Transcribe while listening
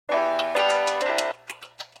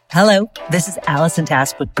Hello, this is Allison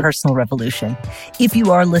Task with Personal Revolution. If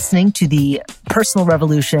you are listening to the Personal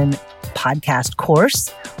Revolution podcast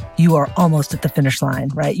course, you are almost at the finish line,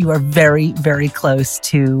 right? You are very, very close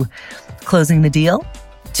to closing the deal,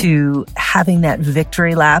 to having that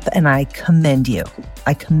victory lap, and I commend you.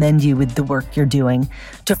 I commend you with the work you're doing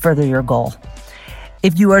to further your goal.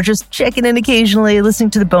 If you are just checking in occasionally, listening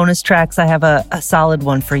to the bonus tracks, I have a solid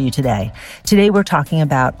one for you today. Today, we're talking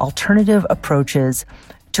about alternative approaches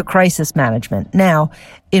to crisis management. Now,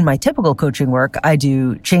 in my typical coaching work, I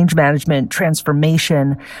do change management,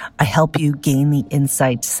 transformation. I help you gain the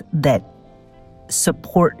insights that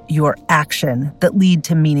support your action, that lead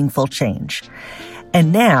to meaningful change.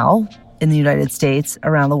 And now, in the United States,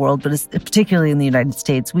 around the world, but particularly in the United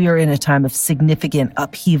States, we are in a time of significant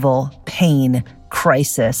upheaval, pain,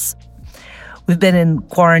 crisis. We've been in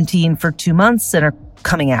quarantine for 2 months and are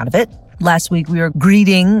coming out of it. Last week, we were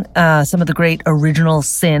greeting some of the great original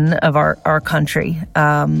sin of our country,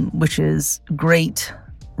 which is great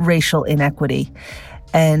racial inequity,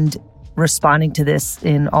 and responding to this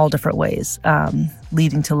in all different ways,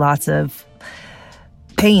 leading to lots of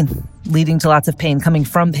pain, coming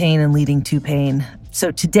from pain and leading to pain.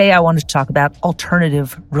 So today, I wanted to talk about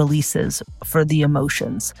alternative releases for the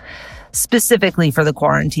emotions, specifically for the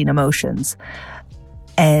quarantine emotions.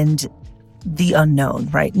 And the unknown,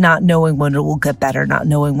 right? Not knowing when it will get better, not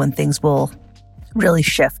knowing when things will really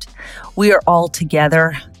shift. We are all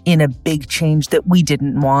together in a big change that we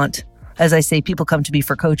didn't want. As I say, people come to me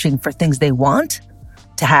for coaching for things they want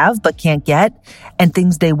to have but can't get, and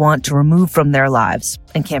things they want to remove from their lives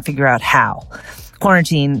and can't figure out how.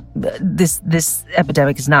 Quarantine, this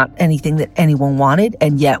epidemic is not anything that anyone wanted,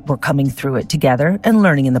 and yet we're coming through it together and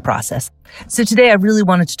learning in the process. So today I really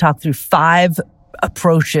wanted to talk through 5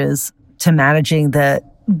 approaches to managing the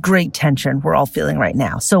great tension we're all feeling right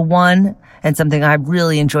now. So one, and something I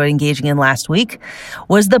really enjoyed engaging in last week,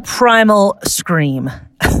 was the primal scream.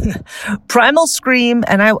 Primal scream,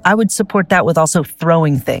 and I would support that with also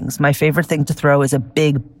throwing things. My favorite thing to throw is a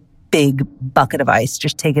big bucket of ice.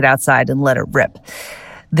 Just take it outside and let it rip.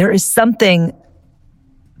 There is something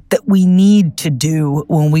that we need to do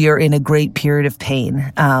when we are in a great period of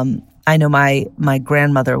pain. I know my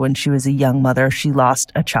grandmother, when she was a young mother, she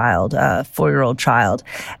lost a child, a 4-year-old child.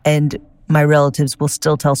 And my relatives will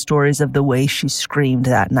still tell stories of the way she screamed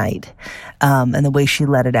that night, and the way she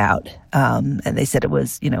let it out. And they said it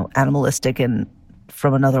was, animalistic and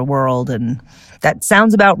from another world. And that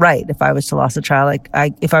sounds about right. If I was to lose a child,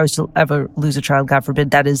 if I was to ever lose a child, God forbid,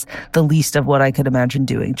 that is the least of what I could imagine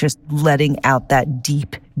doing. Just letting out that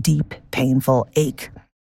deep, painful ache.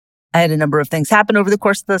 I had a number of things happen over the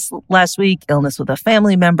course of this last week, illness with a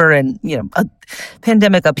family member and, a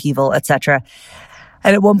pandemic upheaval, etc.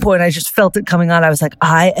 And at one point I just felt it coming on. I was like,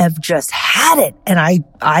 I have just had it. And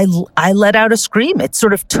I let out a scream. It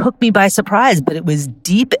sort of took me by surprise, but it was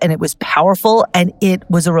deep and it was powerful and it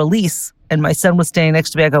was a release. And my son was standing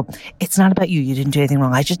next to me. I go, it's not about you. You didn't do anything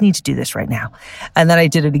wrong. I just need to do this right now. And then I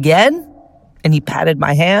did it again and he patted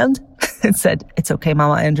my hand and said, it's okay,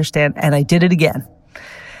 Mama, I understand. And I did it again.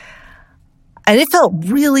 And it felt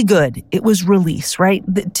really good. It was release, right?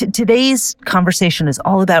 Today's conversation is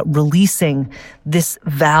all about releasing this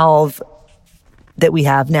valve that we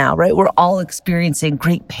have now, right? We're all experiencing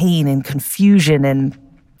great pain and confusion and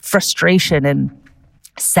frustration and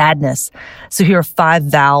sadness. So here are 5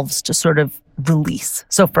 valves to sort of release.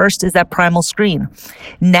 So first is that primal scream.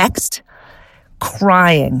 Next,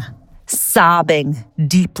 crying, sobbing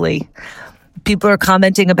deeply. People are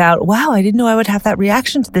commenting about, wow, I didn't know I would have that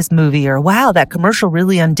reaction to this movie, or wow, that commercial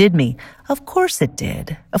really undid me. Of course it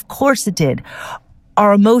did. Of course it did.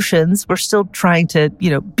 Our emotions, we're still trying to,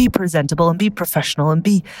 be presentable and be professional and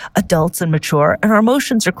be adults and mature. And our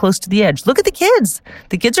emotions are close to the edge. Look at the kids.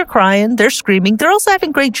 The kids are crying. They're screaming. They're also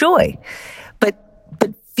having great joy. But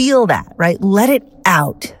feel that, right? Let it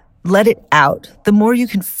out. Let it out. The more you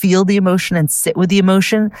can feel the emotion and sit with the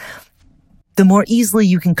emotion, the more easily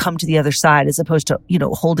you can come to the other side, as opposed to,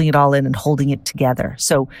 holding it all in and holding it together.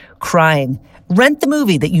 So crying. Rent the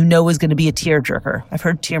movie that is going to be a tearjerker. I've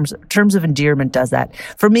heard Terms of Endearment does that.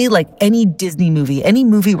 For me, like any Disney movie, any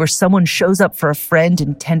movie where someone shows up for a friend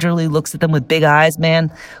and tenderly looks at them with big eyes,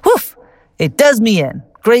 man, woof, it does me in.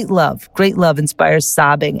 Great love inspires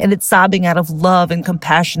sobbing, and it's sobbing out of love and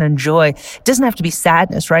compassion and joy. It doesn't have to be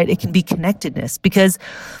sadness, right? It can be connectedness, because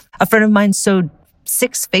a friend of mine sewed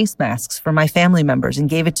 6 face masks for my family members and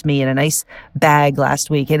gave it to me in a nice bag last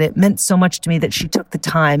week. And it meant so much to me that she took the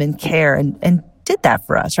time and care and did that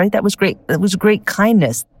for us, right? That was great. That was great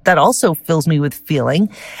kindness. That also fills me with feeling.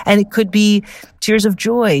 And it could be tears of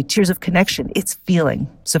joy, tears of connection. It's feeling.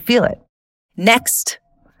 So feel it. Next,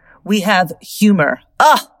 We have humor.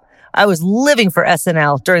 I was living for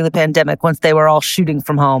SNL during the pandemic once they were all shooting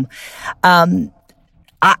from home.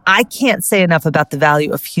 I can't say enough about the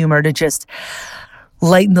value of humor to just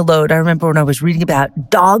lighten the load. I remember when I was reading about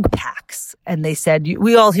dog packs and they said,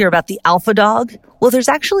 we all hear about the alpha dog. Well, there's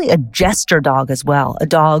actually a jester dog as well, a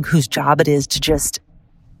dog whose job it is to just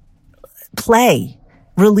play,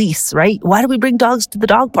 release, right? Why do we bring dogs to the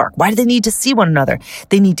dog park? Why do they need to see one another?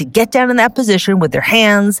 They need to get down in that position with their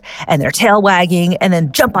hands and their tail wagging and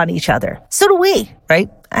then jump on each other. So do we, right?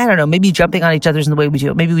 I don't know, maybe jumping on each other is in the way we do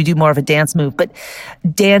it. Maybe we do more of a dance move, but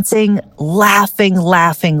dancing, laughing,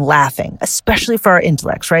 especially for our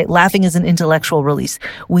intellects, right? Laughing is an intellectual release.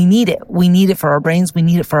 We need it. We need it for our brains. We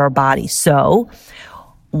need it for our body. So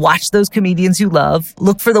watch those comedians you love.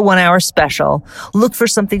 Look for the 1 hour special. Look for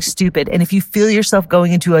something stupid. And if you feel yourself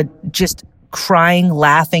going into a just crying,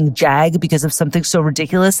 laughing jag because of something so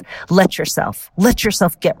ridiculous, let yourself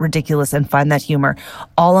get ridiculous and find that humor.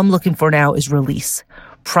 All I'm looking for now is release.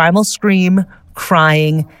 Primal scream,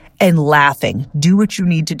 crying, and laughing. Do what you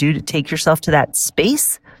need to do to take yourself to that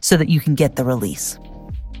space so that you can get the release.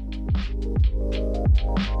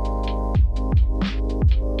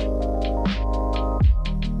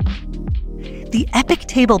 The Epic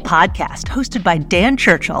Table podcast, hosted by Dan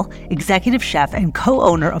Churchill, executive chef and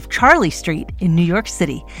co-owner of Charlie Street in New York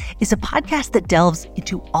City, is a podcast that delves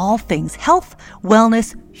into all things health,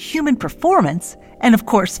 wellness, human performance, and of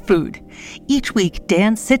course, food. Each week,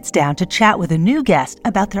 Dan sits down to chat with a new guest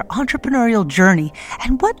about their entrepreneurial journey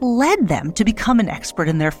and what led them to become an expert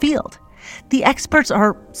in their field. The experts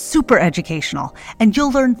are super educational, and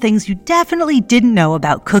you'll learn things you definitely didn't know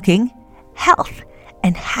about cooking, health,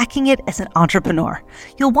 and hacking it as an entrepreneur.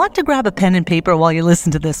 You'll want to grab a pen and paper while you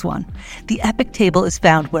listen to this one. The Epic Table is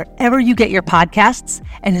found wherever you get your podcasts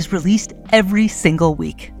and is released every single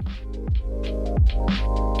week.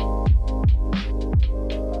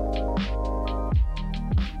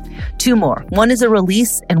 Two more. One is a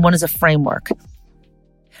release and one is a framework.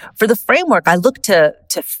 For the framework, I look to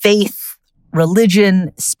faith,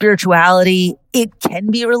 religion, spirituality. It can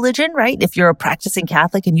be religion, right? If you're a practicing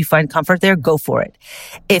Catholic and you find comfort there, go for it.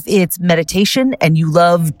 If it's meditation and you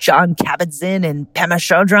love John Kabat-Zinn and Pema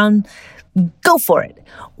Chodron, go for it.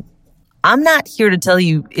 I'm not here to tell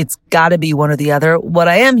you it's got to be one or the other. What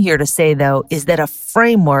I am here to say, though, is that a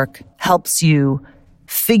framework helps you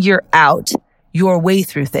figure out your way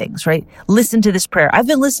through things, right? Listen to this prayer. I've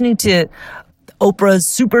been listening to Oprah's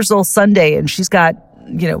Super Soul Sunday, and she's got,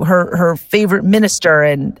 her favorite minister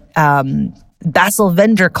and Basil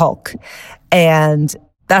Vanderkolk. And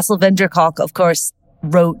Basil Vanderkolk, of course,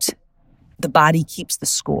 wrote The Body Keeps the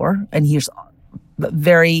Score, and he's a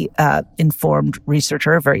very informed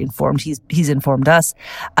researcher, very informed. He's informed us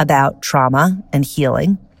about trauma and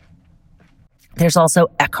healing. There's also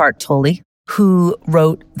Eckhart Tolle, who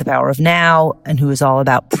wrote The Power of Now and who is all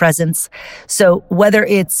about presence. So whether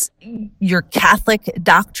it's your Catholic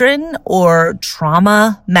doctrine or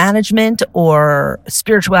trauma management or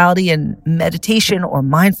spirituality and meditation or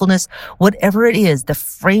mindfulness, whatever it is, the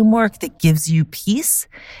framework that gives you peace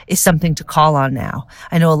is something to call on now.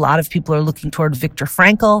 I know a lot of people are looking toward Viktor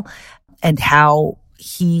Frankl and how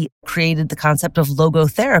he created the concept of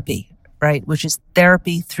logotherapy, right? Which is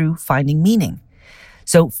therapy through finding meaning.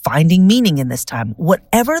 So finding meaning in this time,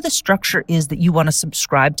 whatever the structure is that you want to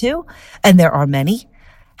subscribe to, and there are many,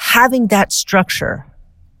 having that structure,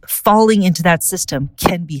 falling into that system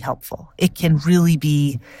can be helpful. It can really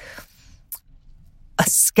be a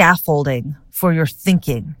scaffolding for your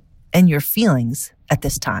thinking and your feelings at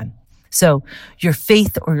this time. So your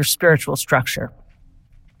faith or your spiritual structure.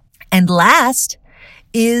 And last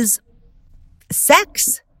is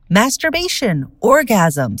sex. Masturbation,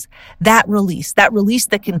 orgasms, that release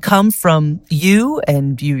that can come from you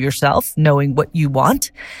and you yourself knowing what you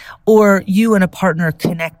want, or you and a partner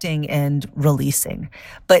connecting and releasing.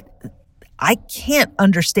 But I can't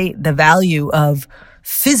understate the value of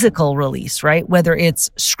physical release, right? Whether it's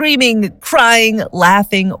screaming, crying,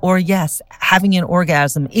 laughing, or yes, having an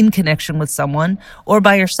orgasm in connection with someone or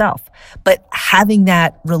by yourself. But having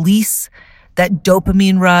that release, that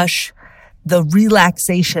dopamine rush, the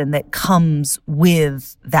relaxation that comes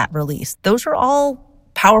with that release. Those are all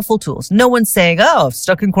powerful tools. No one's saying,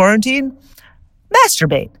 stuck in quarantine,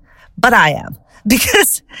 masturbate. But I am.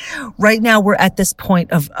 Because right now we're at this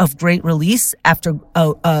point of great release after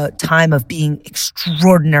a time of being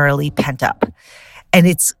extraordinarily pent up. And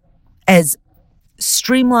it's as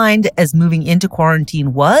streamlined as moving into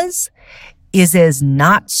quarantine is as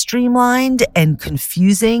not streamlined and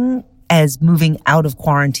confusing as moving out of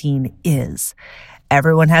quarantine is.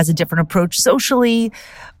 Everyone has a different approach socially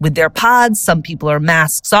with their pods. Some people are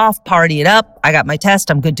masks off, party it up. I got my test,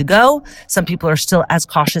 I'm good to go. Some people are still as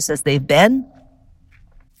cautious as they've been.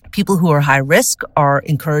 People who are high risk are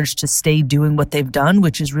encouraged to stay doing what they've done,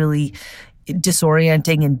 which is really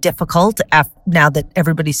disorienting and difficult now that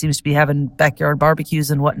everybody seems to be having backyard barbecues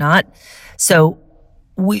and whatnot. So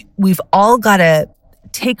we've all got to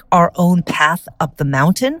take our own path up the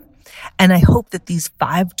mountain. And I hope that these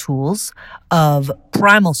 5 tools of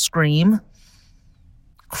primal scream,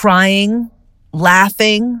 crying,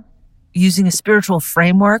 laughing, using a spiritual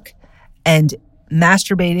framework, and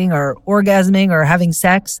masturbating or orgasming or having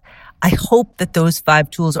sex, I hope that those 5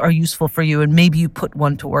 tools are useful for you and maybe you put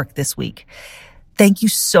one to work this week. Thank you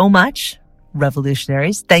so much,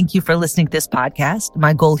 revolutionaries. Thank you for listening to this podcast.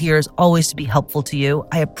 My goal here is always to be helpful to you.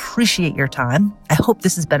 I appreciate your time. I hope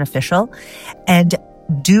this is beneficial. And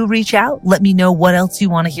do reach out. Let me know what else you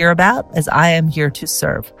want to hear about, as I am here to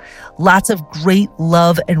serve. Lots of great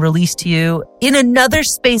love and release to you. In another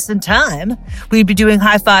space and time, we'd be doing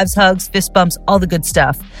high fives, hugs, fist bumps, all the good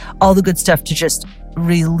stuff to just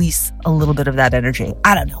release a little bit of that energy.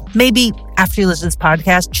 I don't know. Maybe after you listen to this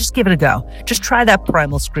podcast, just give it a go. Just try that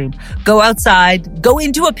primal scream. Go outside, go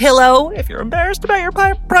into a pillow. If you're embarrassed about your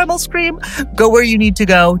primal scream, go where you need to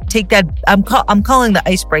go. Take that. I'm calling the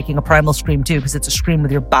ice breaking a primal scream too, because it's a scream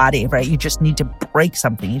with your body, right? You just need to break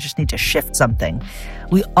something. You just need to shift something.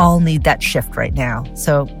 We all need that shift right now.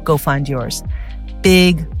 So go find yours.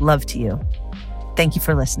 Big love to you. Thank you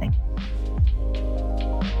for listening.